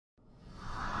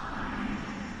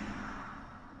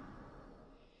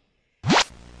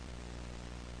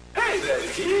there,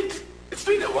 kid. It's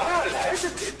been a while,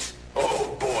 hasn't it?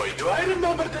 Oh boy, do I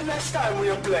remember the last time we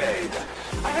played.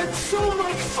 I had so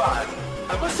much fun,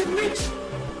 I must admit.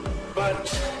 But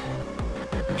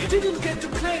you didn't get to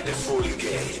play the full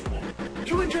game.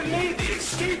 You and your lady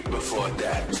escaped before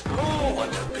that. Oh,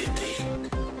 what a pity.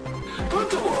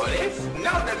 Don't worry,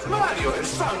 now that Mario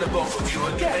has found the both of you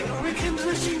again, we can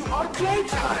resume our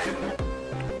playtime.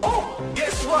 Oh,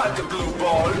 guess what, blue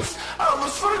balls? I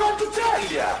almost forgot to tell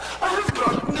ya. I have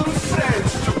brought new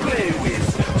friends to play with,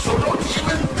 so don't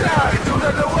even try to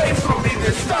run away from me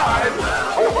this time.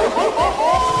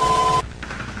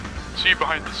 See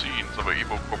behind the scenes of an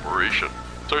evil corporation.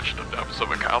 Search the depths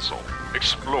of a castle.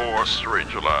 Explore a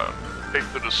strange land. Take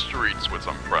to the streets with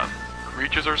some friends.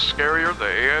 Creatures are scarier, the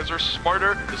AIs are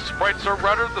smarter, the sprites are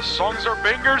redder, the songs are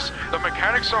bangers, the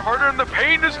mechanics are harder, and the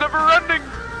pain is never ending.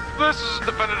 This is a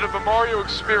definitive Mario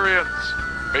experience.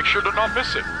 Make sure to not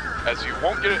miss it, as you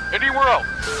won't get it anywhere else.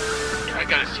 Yeah, I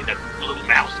gotta see that little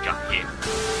mouse got hit.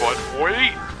 But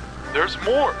wait, there's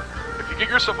more. If you get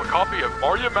yourself a copy of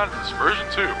Mario Madness version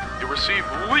 2, you'll receive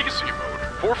Legacy Mode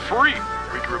for free.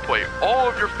 We can replay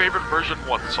all of your favorite version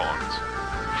 1 songs.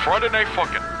 Friday Night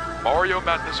Fuckin', Mario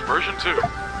Madness version 2.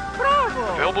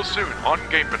 Bravo! Available soon on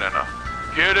Game Banana.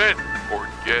 Get in or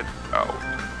get out.